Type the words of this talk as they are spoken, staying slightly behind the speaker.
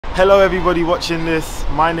Hello everybody watching this,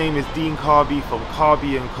 my name is Dean Carby from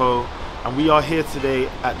Carby Co, and we are here today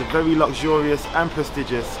at the very luxurious and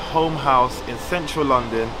prestigious Home House in central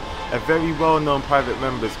London, a very well-known private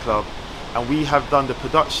members club, and we have done the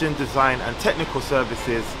production, design and technical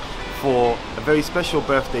services for a very special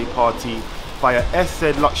birthday party via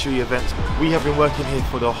SZ Luxury Events. We have been working here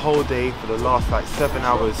for the whole day, for the last 7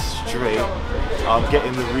 hours straight,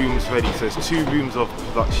 getting the rooms ready. So it's 2 rooms of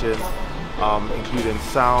production, including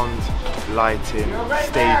sound, lighting,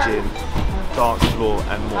 staging, dance floor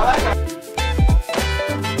and more.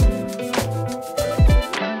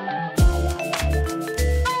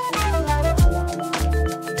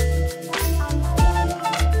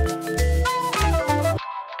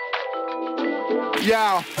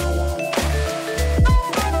 Yeah.